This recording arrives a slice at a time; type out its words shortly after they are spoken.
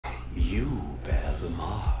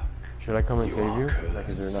Should I come and save you? Like,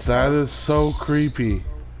 is there enough That time? is so creepy.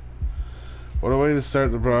 What a way to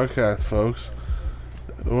start the broadcast, folks.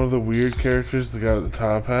 One of the weird characters, the guy with the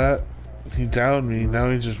top hat, he downed me,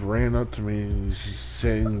 now he just ran up to me and he's just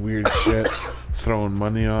saying weird shit, throwing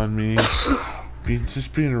money on me,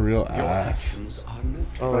 just being a real ass.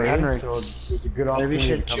 Oh, But Henry, so it's a good maybe you opportunity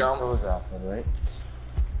should to come jump. kill his ass, then, right?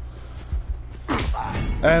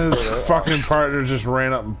 And his fucking partner just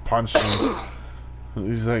ran up and punched him.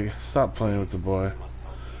 He's like, stop playing with the boy.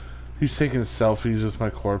 He's taking selfies with my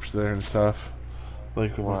corpse there and stuff.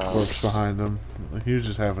 Like, with my corpse behind him. He was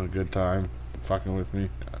just having a good time fucking with me.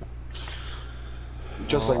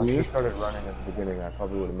 Just like I me. should started running at the beginning. I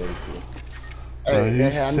probably would have made it to you.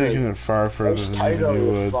 He's Henry, taking it far further nice than title, you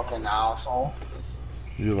you would. fucking asshole.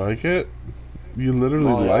 You like it? You literally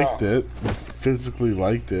Oh, yeah. liked it. You physically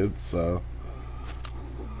liked it, so.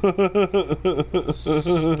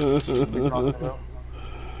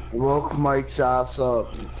 Woke Mike's ass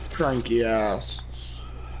up, cranky ass.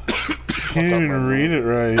 Can't even read it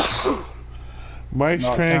right. Mike's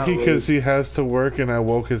No, cranky can't read. because he has to work and I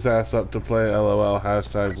woke his ass up to play LOL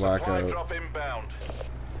hashtag Supply blackout. drop inbound.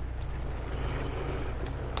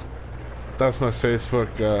 That's my Facebook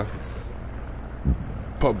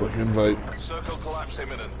public invite. Circle collapse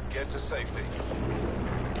imminent. Get to safety.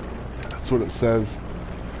 That's what it says.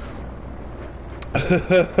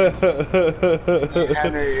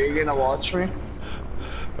 Henry, are you gonna watch me?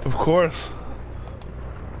 Of course.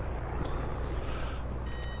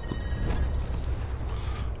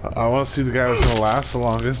 I want to see the guy who's gonna last the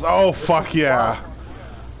longest. Oh fuck yeah!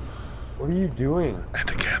 What are you doing? And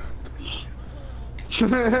again.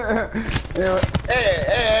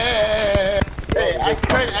 Hey,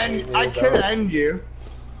 I could end you.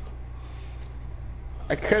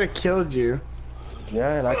 I could have killed you.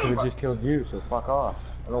 Yeah, and I could have just killed you, so fuck off.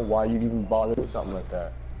 I don't know why you'd even bother with something like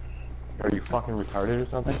that. Are you fucking retarded or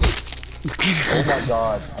something? Oh my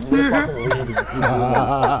god. I'm gonna fucking leave if you keep doing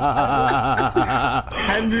that.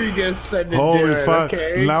 Henry just said to Holy do it, fuck.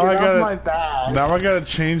 okay? Now Get I gotta- off my back. Now I gotta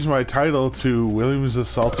change my title to William's a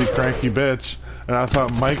salty cranky bitch, and I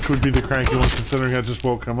thought Mike would be the cranky one considering I just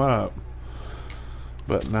woke him up.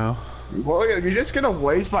 But no, Well, you're just gonna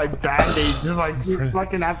waste my band-aids if I keep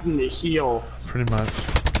fucking having to heal. pretty much.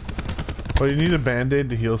 Well, you need a band-aid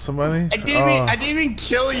to heal somebody? I didn't even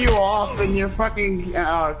kill you off and you're fucking...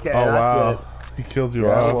 Oh, okay, Oh that's wow. it. He killed you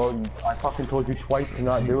Yeah, off. well, I fucking told you twice to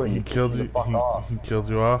not do it. He You killed the you. fuck off. He killed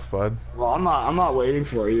you off, bud. Well, I'm not waiting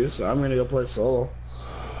for you, so I'm gonna go play solo.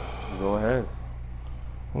 Go ahead.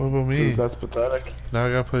 What about me? Since that's pathetic. Now I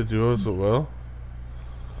gotta play duos with Will.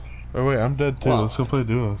 Oh wait, I'm dead too. Wow. Let's go play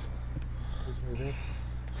duos.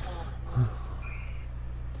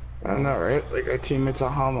 I know, right? Like our teammate's a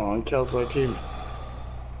homo and kills our team.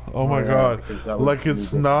 Oh my yeah, god. because that was Like really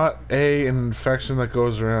it's good. not A, an infection that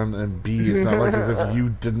goes around, and B, it's not like as if you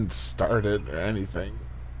didn't start it or anything.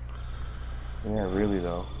 Yeah, really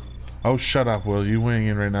though. Oh, shut up, Will. You weighing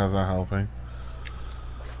in right now is not helping.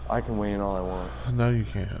 I can weigh in all I want. No, you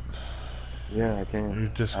can't. Yeah, I can. You're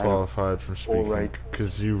disqualified from speaking rights.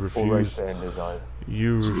 because you Full rights refused. and design.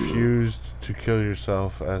 You refused to kill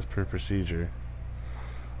yourself as per procedure.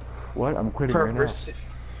 What? I'm quitting right now.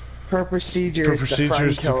 Per procedure Per is the procedure friend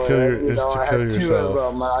is to killer. kill your- You is know, to I kill had two yourself.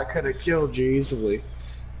 of them. I could have killed you easily.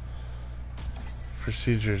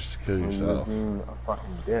 Procedures to kill When you were yourself. being a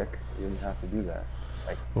fucking dick, you didn't have to do that.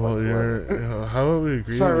 Like, Well, whatsoever. you're. How about we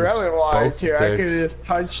agree? So I with really wanted both to. I could have dicks? just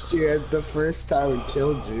punched you at the first time and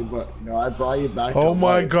killed you, but you know, I brought you back. Oh to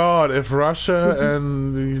my life. god, if Russia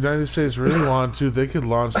and the United States really want to, they could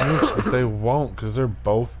launch nukes, but they won't because they're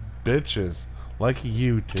both bitches. Like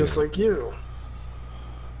you two. Just like you.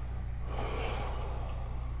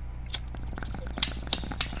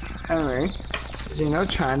 Henry, do you know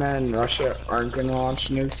China and Russia aren't going to launch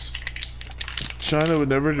nukes? China would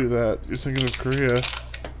never do that. You're thinking of Korea.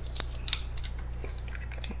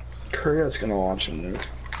 Korea's going to launch a nuke.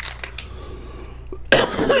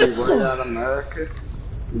 It's going to be right out of America.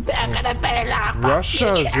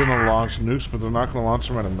 Russia is gonna launch nukes, but they're not gonna launch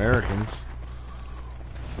them at Americans.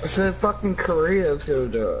 I said fucking Korea's going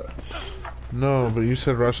to do it. No, but you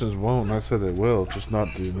said Russians won't, and I said they will, just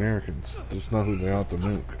not the Americans. Just not who they want to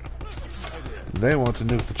nuke. They want to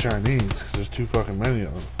nuke the Chinese, because there's too fucking many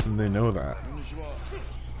of them, and they know that.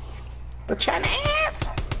 The Chinese!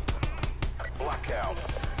 Blackout.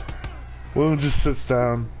 William just sits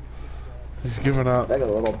down. He's giving up. Like a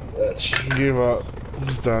little bitch. He gave up.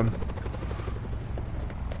 He's done.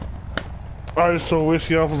 Alright, so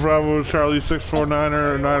Whiskey Alpha Bravo Charlie 649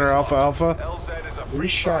 or 9 Alpha Alpha. LZ is a We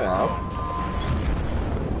shut up.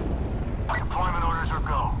 Deployment orders are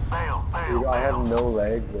go. Bail, bail. Dude, I have no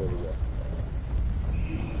legs over there.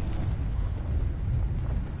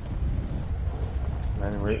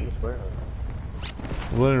 Man, right this way.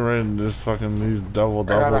 Landing right in this fucking these double I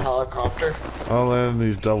got a doubles. helicopter. I'll land in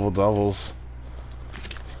these double doubles.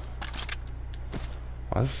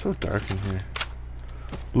 Why is it so dark in here?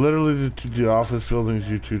 Literally the office buildings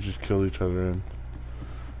you two just killed each other in.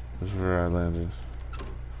 This is where I landed.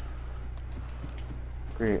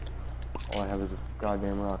 Great. All I have is a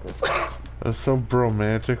goddamn rocket. That's so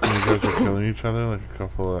bromantic when you guys are killing each other like a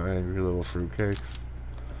couple of angry little fruitcakes.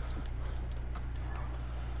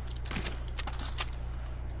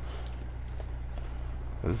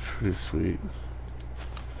 That's pretty sweet.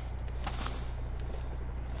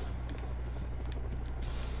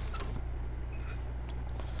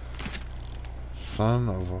 Son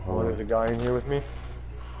of a Oh, there's whore. a guy in here with me.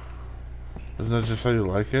 Isn't that just how you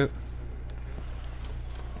like it?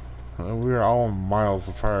 We are all miles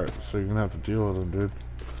apart, so you're gonna have to deal with them, dude.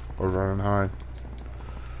 Or run and hide.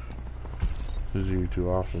 These are your two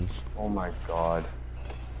options. Oh my god.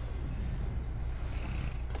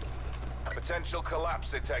 Potential collapse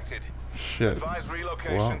detected. Shit. Advise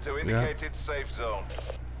relocation Well, to yeah. indicated safe zone.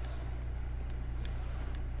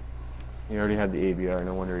 He already had the ABR,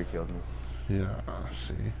 no wonder he killed me. Yeah, I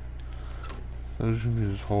see. There's gonna be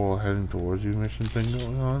this whole heading towards you mission thing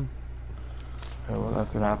going on. Yeah, well,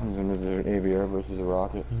 that's what happens when there's an ABR versus a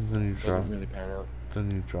rocket. And then you drop, Doesn't really pan out.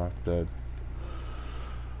 then you drop dead.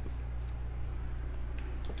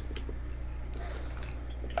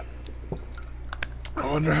 I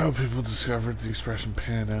wonder how people discovered the expression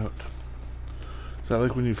pan out. Is that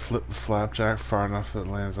like when you flip the flapjack far enough that it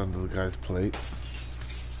lands under the guy's plate?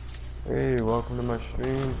 Hey, welcome to my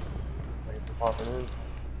stream. Thanks for popping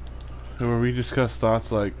in. Where we discuss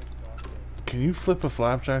thoughts like, can you flip a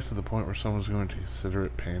flapjack to the point where someone's going to consider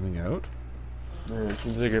it panning out? Man, it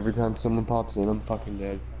seems like every time someone pops in, I'm fucking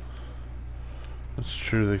dead. That's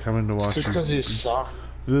true, they come in to watch Just you. because you suck.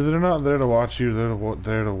 They're not there to watch you, they're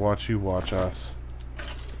there to watch you watch us.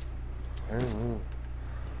 I don't know.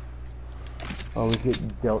 I always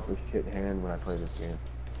get dealt the shit hand when I play this game.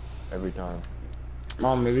 Every time.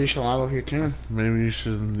 Well, maybe you should line with your team. Maybe you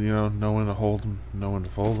should, know when to hold them, know when to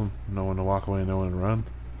fold them, know when to walk away, know when to run.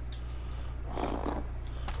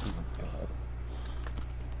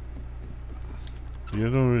 You're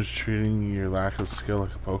the one who's treating your lack of skill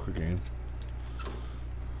like a poker game.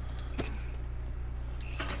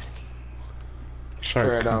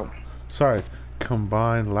 Straight up. Sorry,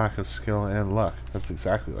 combined lack of skill and luck. That's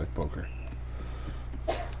exactly like poker.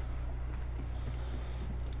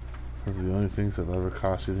 Those are the only things that ever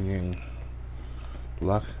cost you the game.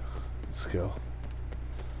 Luck, skill.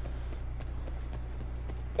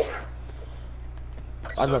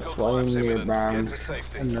 I got Circle plenty collapse imminent. nearby. Get to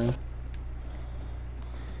safety. I know.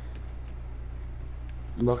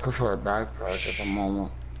 I'm looking for a backpack at the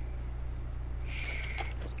moment.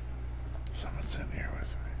 Someone's in here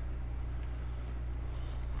with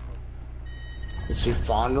me. Is he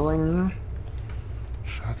fondling you?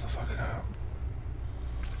 Shut the fuck up.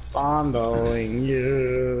 Fondling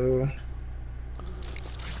you.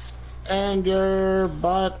 And your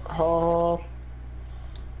butthole.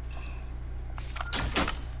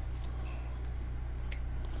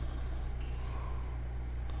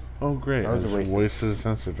 Oh great, That I was a just waste of- wasted a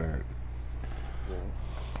sensor dart.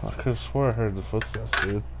 I could have swore I heard the footsteps,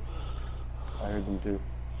 dude. I heard them too.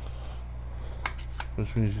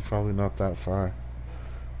 Which means he's probably not that far.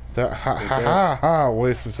 That ha Right ha there. ha ha!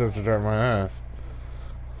 Wasted sensor dart in my ass.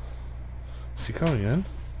 Is he coming in?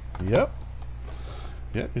 Yep.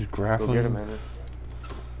 Yep, he's Go grappling. get him, Henry.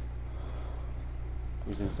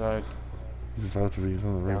 He's inside. He's about to be on the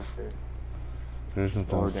roof. Downstairs. There's no Oh,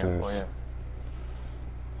 down. downstairs. Oh, yeah.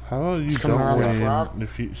 How about you He's coming don't around the weigh flap.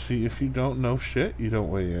 in? If you don't know shit, you don't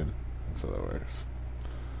weigh in. That's how that works.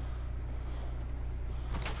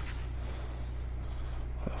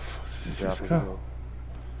 Where the fuck did he just Grappled go? him.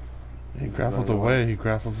 He He's grappled running away. He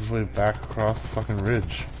grappled his way back across the fucking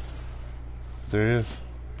ridge. There he is.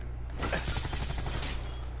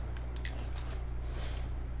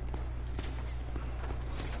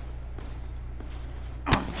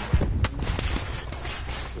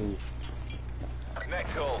 Net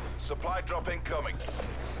call. Supply drop incoming.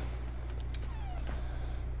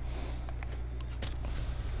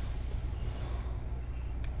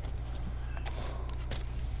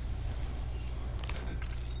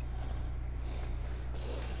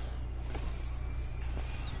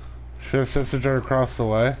 Should have sent the dart across the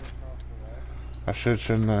way. I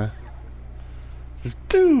shouldn't I? Just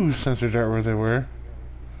do sensor dart where they were.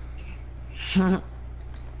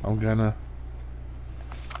 I'm gonna.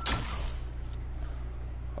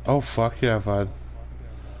 Oh, fuck yeah, bud.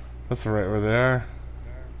 That's right where they are.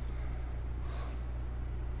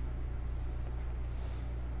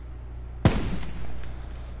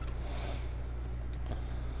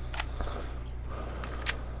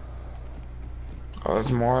 Oh,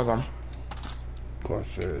 there's more of them. Of course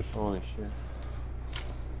there is. Holy shit.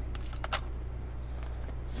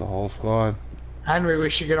 It's the whole squad. Henry, we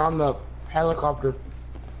should get on the helicopter.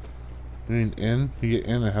 You mean in? You get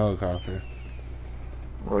in the helicopter.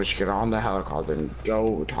 We should get on the helicopter and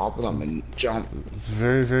go top of them and jump. It's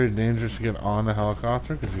very, very dangerous to get on the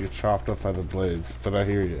helicopter because you get chopped up by the blades. But I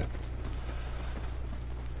hear you.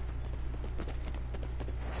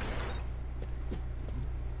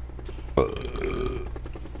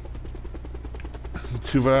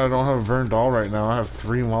 Too bad I don't have Vern Dahl right now. I have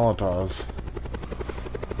 3 Molotovs.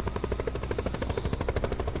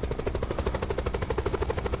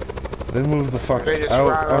 They moved the fuck They just out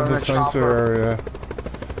ran of on the the sensor chopper. area.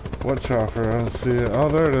 What chopper? I don't see it. Oh,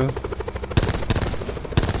 there it is.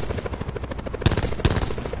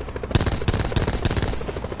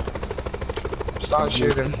 Start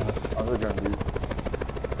shooting. Other gun, dude.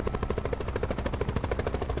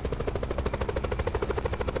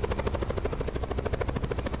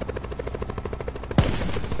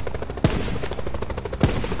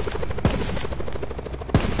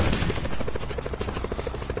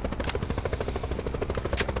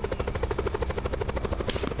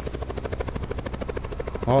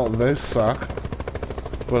 Well, they suck.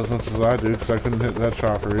 But as much as I do, because I couldn't hit that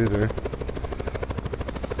chopper either.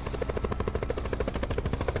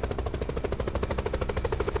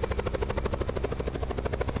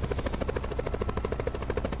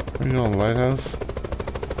 Are you going lighthouse?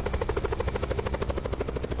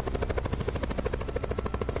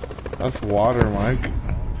 That's water, Mike.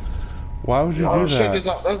 Why would you Oh do shit,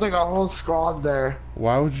 that? there's like a whole squad there.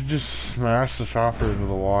 Why would you just smash the chopper into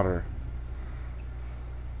the water?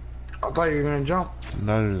 I thought you were gonna jump.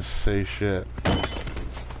 Not even say shit.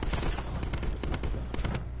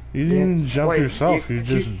 You didn't even jump Wait, yourself. You you-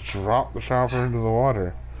 just dropped the chopper into the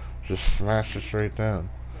water. Just smashed it straight down.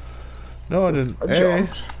 No, I didn't. I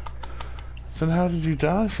jumped. Then how did you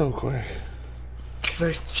die so quick?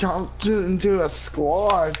 They jumped into a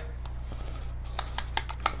squad.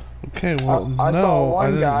 Okay, well, I no, saw I one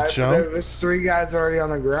didn't guy, but there jump. was 3 guys already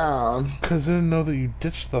on the ground. Because I didn't know that you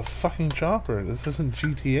ditched the fucking chopper. This isn't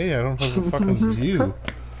GTA. I don't have a fucking view.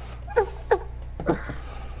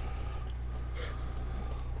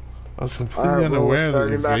 I was completely Alright, well, we're unaware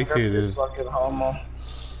that you starting back up vacated. this fucking homo.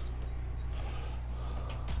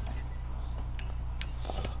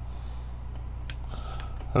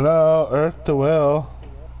 Hello, Earth to Will.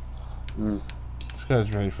 Mm. This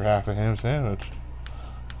guy's ready for half a ham sandwich.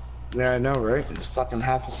 Yeah, I know, right? It's fucking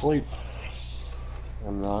half asleep.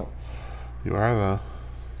 I'm not. You are though.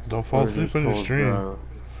 Don't I fall was asleep just on your told, stream.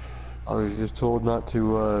 I was just told not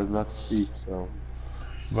to speak, so.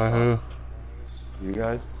 By who? You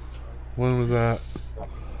guys? When was that?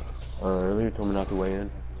 Earlier told me not to weigh in.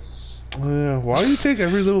 Oh, yeah. Why do you take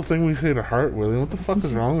every little thing we say to heart, William? What the fuck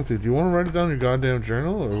is wrong with you? Do you want to write it down in your goddamn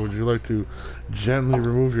journal, or would you like to gently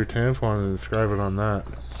remove your tampon and inscribe it on that?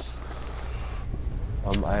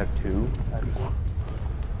 I have 2.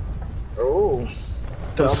 Oh.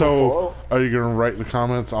 So, are you gonna write the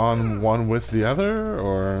comments on one with the other,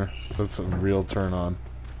 or that's a real turn on?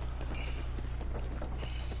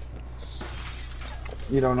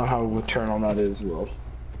 You don't know how eternal that is, Will.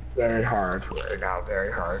 Very hard right now,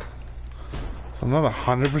 very hard. I'm not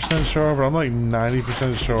 100% sure, but I'm like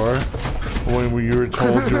 90% sure when you were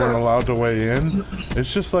told you weren't allowed to weigh in.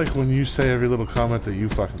 It's just like when you say every little comment that you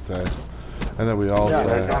fucking say, and that we all Yeah,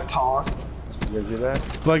 say. like that talk. You guys do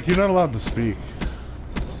that? Like, you're not allowed to speak.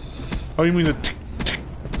 Oh, you mean the tick, tick,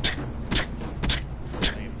 tick, tick, tick,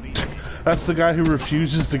 tick, tick. That's the guy who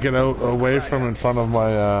refuses to get out away from in front of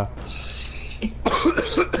my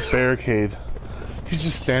barricade. He's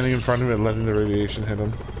just standing in front of it letting the radiation hit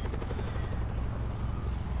him.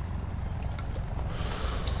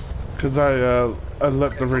 Cause I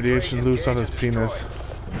let the radiation loose on his penis.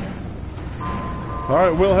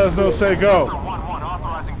 Alright, Will has no say, go! 1-1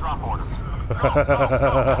 authorizing drop order.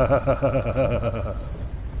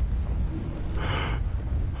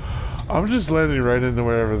 I'm just landing right into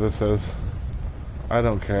wherever this is. I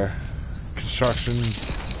don't care. Construction,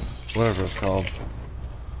 whatever it's called.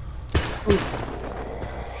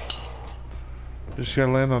 Just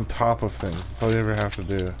gotta land on top of things. That's all you ever have to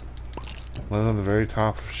do. Land on the very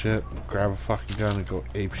top of shit, grab a fucking gun and go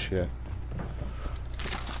ape shit.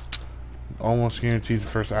 Almost guaranteed the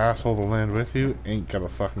first asshole to land with you ain't got a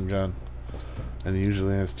fucking gun. And he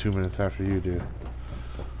usually lands 2 minutes after you do.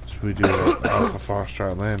 It's we do at Alpha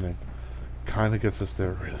Foxtrot Landing. Kind of gets us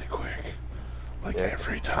there really quick. Like Yeah.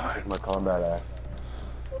 every time. My combat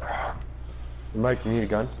axe. Mike, you need a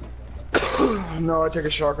gun? No, I take a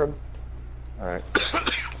shotgun. Alright.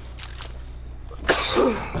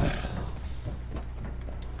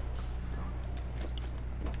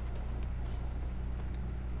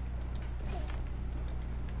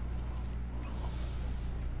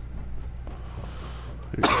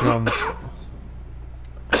 Here it comes.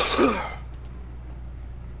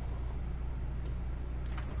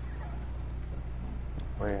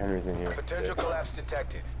 Wait, Henry's in here. Potential collapse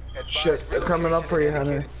detected. Shit, they're coming up for you,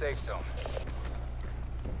 Henry. Safe zone.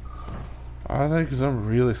 I think because I'm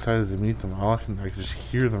really excited to meet them. I can just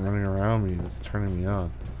hear them running around me. It's turning me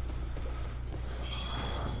on.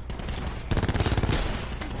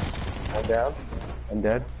 I'm down. I'm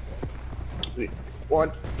dead.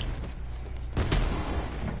 One.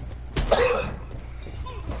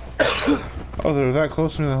 Oh, they were that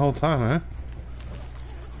close to me the whole time, eh?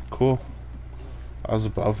 Cool. I was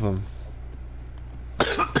above them.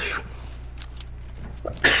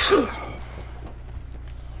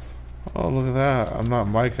 Oh, look at that. I'm not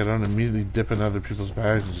Mike. I don't immediately dip in other people's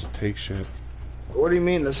bags and just take shit. What do you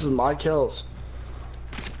mean? This is my kills.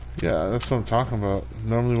 Yeah, that's what I'm talking about.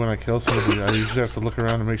 Normally when I kill somebody, I usually have to look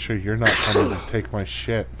around to make sure you're not coming to take my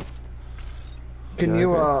shit. Can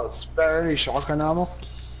Yeah, you spare any shotgun ammo?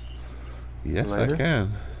 Yes, Later? I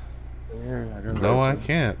can. Here, I don't No, know. I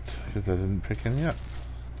can't, because I didn't pick any up.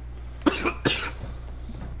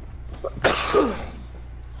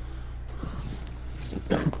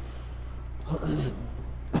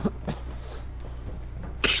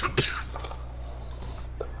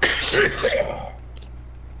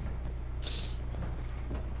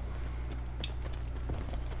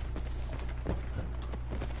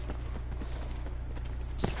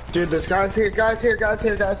 Dude, this guy's here, guys here, guys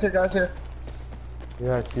here, guys here, guys here.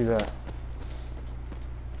 Yeah, I see that.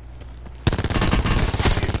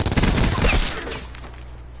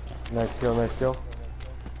 Nice kill, nice kill.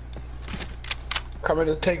 Coming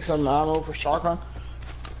to take some ammo for shotgun.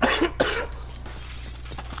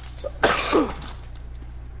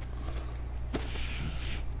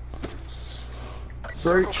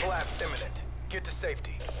 Breach. Collapse imminent. Get to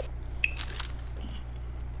safety.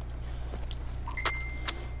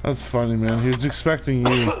 That's funny, man. He was expecting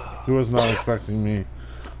you. He was not expecting me.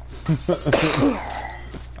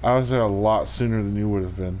 I was there a lot sooner than you would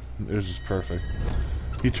have been. It was just perfect.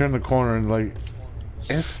 He turned the corner and, like,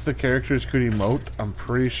 if the characters could emote, I'm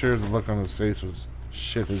pretty sure the look on his face was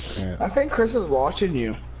shit his I pants. think Chris is watching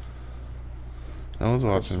you. No one's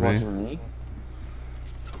Just watching me. watching me?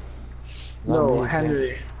 Not No, me,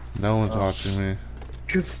 Henry. No one's watching me.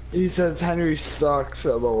 Cause he says Henry sucks,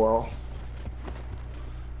 lol.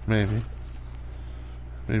 Maybe.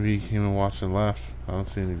 Maybe he came and watched and left. I don't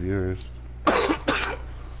see any viewers.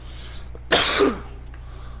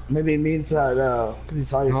 Maybe it means that, cause he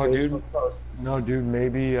saw your No, Facebook dude. post. No, dude,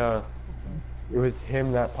 maybe, it was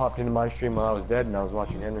him that popped into my stream while I was dead and I was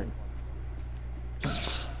watching Henry.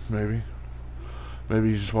 Maybe. Maybe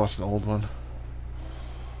you just watched an old one.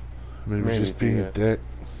 Maybe, Maybe, he's just being yeah. a dick.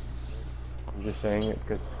 I'm just saying it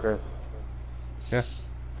because it's Chris. Yeah.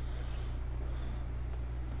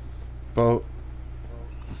 Boat.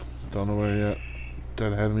 Don't know where yet.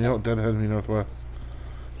 Dead ahead of me. Oh, dead ahead of me northwest.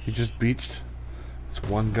 He just beached. It's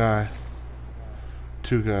one guy.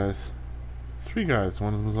 Two guys. Three guys.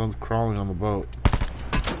 One of them was crawling on the boat.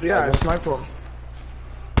 Yeah, I sniped him.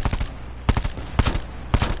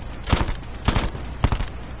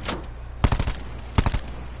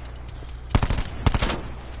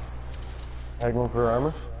 Tag one for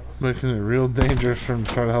armor? Making it real dangerous for him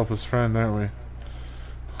to try to help his friend, aren't we?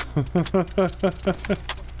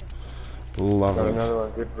 Love Got it. another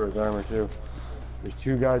one good for his armor too. There's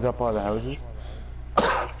two guys up by the houses.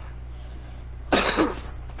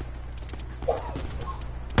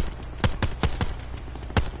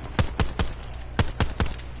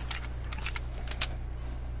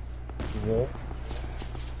 Yeah.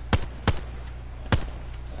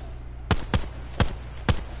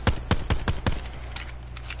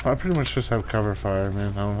 I pretty much just have cover fire,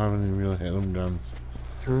 man. I don't have any real hit-em guns.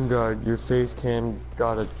 Toon Guard, your face cam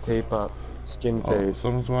got a tape up. Skin Oh, tape.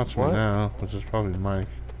 someone's watching What? me now, which is probably Mike.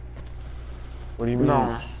 What do you mean?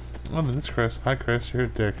 No. Oh, then it's Chris. Hi, Chris. You're a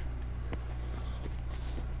dick.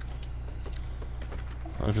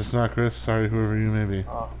 If it's not Chris, sorry, whoever you may be.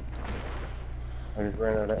 I just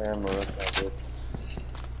ran out of ammo, that's not good.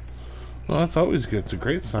 Well, that's always good. It's a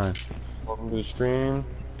great sign. Welcome to the stream.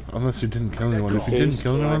 Unless you didn't kill anyone. If you didn't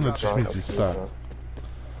kill anyone, that just means you suck.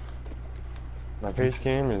 My face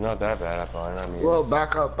cam is not that bad, I find. I mean, Well,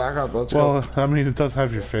 back up, let's go. Well, I mean, it does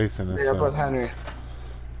have your face in it. Meet up with So. Henry.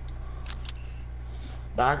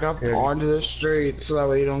 Back up Okay. onto the street so that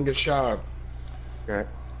way you don't get shot. okay.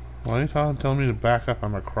 Why are you telling me to back up?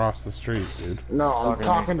 I'm across the street, dude. No, I'm Talking to me.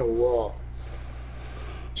 talking to Will.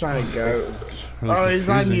 Trying to go. Really Oh, he's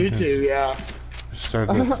on confusing. YouTube, yeah. Just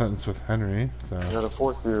started that sentence with Henry. So. I got a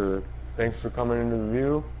force through. Thanks for coming into the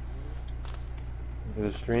view.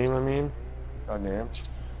 Into the stream, I mean. God damn.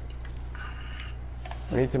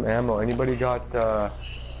 I need some ammo. Anybody got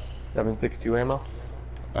 7.62 ammo?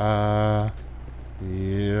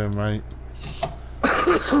 Yeah, might.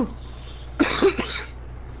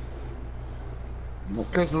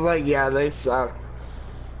 Chris is like, yeah, they suck.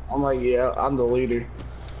 I'm like, yeah, I'm the leader.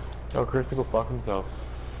 Tell Chris to go fuck himself.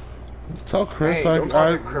 Tell Chris Hey, don't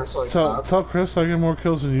talk to Chris like that. tell Chris I get more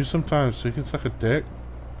kills than you sometimes, so you can suck a dick.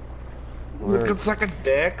 You Word. can suck a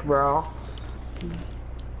dick, bro.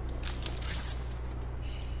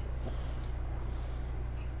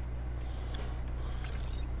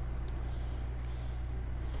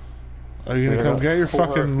 Are you gonna Yeah, come get your four.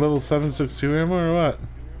 fucking little 7.62 ammo or what?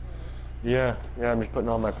 Yeah, I'm just putting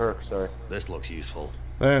on my perks, sorry. This looks useful.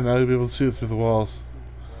 There, now you'll be able to see it through the walls.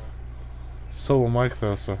 So will Mike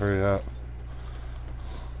though, so hurry up.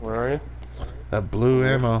 Where are you? That blue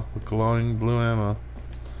ammo, the glowing blue ammo.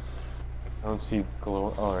 I don't see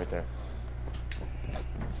glow. Oh, right there.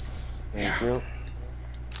 Thank you.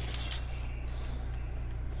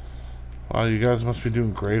 Wow, you guys must be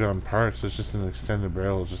doing great on parts. It's just an extended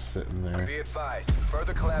barrel just sitting there. Be advised.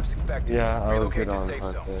 Further collapse expected. Yeah, I was Relocate good to on safe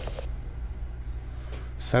parts zone. there.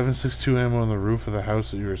 7.62 ammo on the roof of the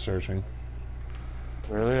house that you were searching.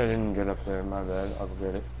 Really? I didn't get up there. My bad. I'll go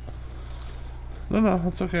get it. No,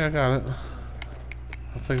 that's okay. I got it.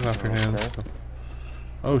 I'll take it off your hands. Okay.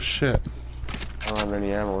 Oh shit! I don't have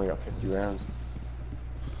any ammo. We got 50 rounds.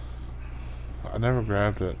 I never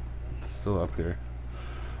grabbed it. It's still up here.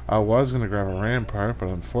 I was gonna grab a rampart, but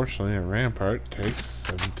unfortunately, a rampart takes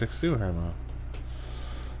 7.62 ammo.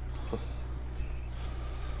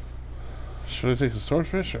 Should I take a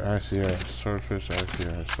swordfish or ICR? Swordfish,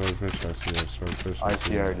 ICR, swordfish, ICR, swordfish,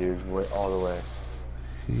 ICR, dude. All the way.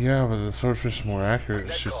 Yeah, but the swordfish is more accurate. It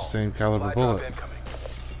Net shoots the call. same caliber Supply drop bullet. incoming.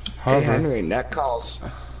 Hey, However, Henry, net calls.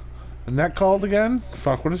 and that called again?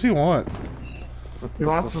 Fuck, what does he want? He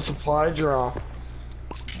wants a supply drop.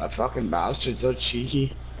 That fucking bastard's so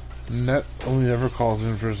cheeky. Net only ever calls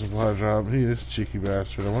in for a supply drop. He is a cheeky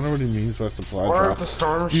bastard. I wonder what he means by supply Or drop. if the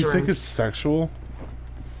storm Do you think it's shrinks. sexual?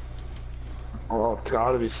 Oh, it's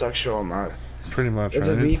gotta be sexual, man. Pretty much, There's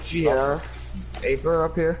a right? VGR vapor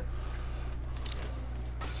up here.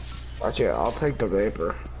 Okay, I'll take the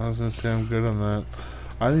vapor. I was gonna say I'm good on that.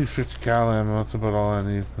 I need 50 cal ammo. That's about all I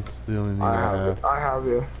need. That's the only need I have. I have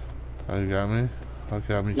you. Oh, you got me? Okay,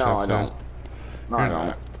 got me No, I checked out. don't. No, I You're don't.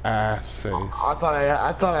 an ass face. I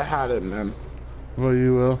thought I had it, man. Well,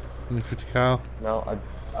 you will. Need 50 cal? No,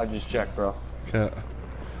 I just checked, bro. Yeah.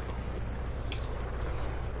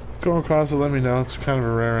 Going across it, let me know. It's kind of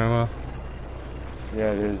a rare ammo.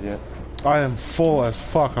 Yeah, it is, yeah. I am full as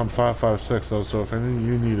fuck on 5.56 though, so if any of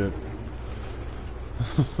you need it.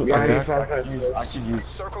 Yeah, I Okay. need I could 5.56. use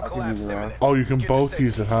Circle I could collapse use it around. imminent. Oh, you can Get to both safety.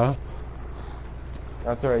 use it, huh?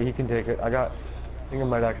 That's alright, he can take it. I think it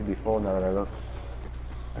might actually be full now that I look.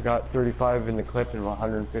 I got 35 in the clip and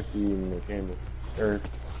 150 in the chamber.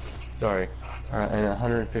 Sorry, and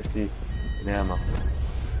 150 in ammo.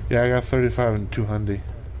 Yeah, I got 35 and 200.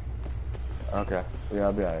 Okay, so yeah,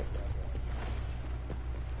 I'll be alright.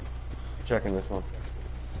 Checking this one.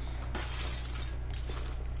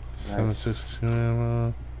 Nice. 7.62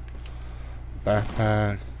 ammo.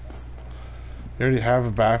 Backpack. You already have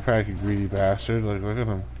a backpack, you greedy bastard. Like, look at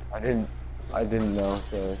him. I didn't know,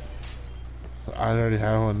 so I already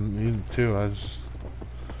have one. Needed two. I just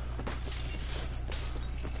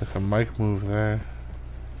took a mic move there.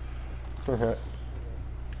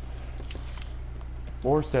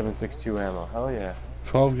 more 7.62 ammo. Hell yeah.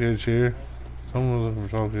 12 gauge here. Someone was looking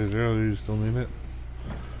for 12 gauge earlier. You still need it,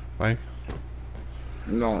 Mike?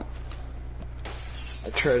 No. I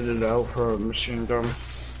traded it out for a machine gun.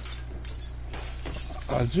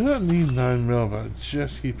 I do not need 9mm, but I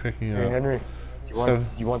just keep picking Hey up. Henry,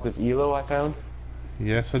 you want this ELO I found?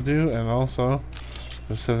 Yes, I do, and also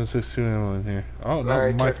there's 7.62 ammo in here. Oh no,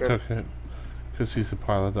 Alright, Mike took it. took it because he's a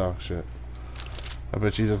pile of dog shit. I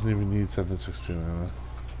bet he doesn't even need 7.62 ammo.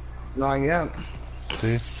 Not yet.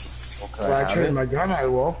 See? Okay, If I trade my gun, I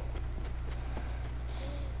will.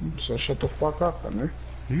 So shut the fuck up, Henry.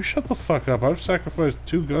 You shut the fuck up. I've sacrificed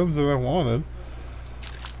 2 guns that I wanted.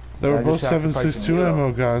 They were I both just sacrificed 7.62 the ELO.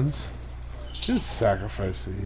 ammo guns. Just sacrifice the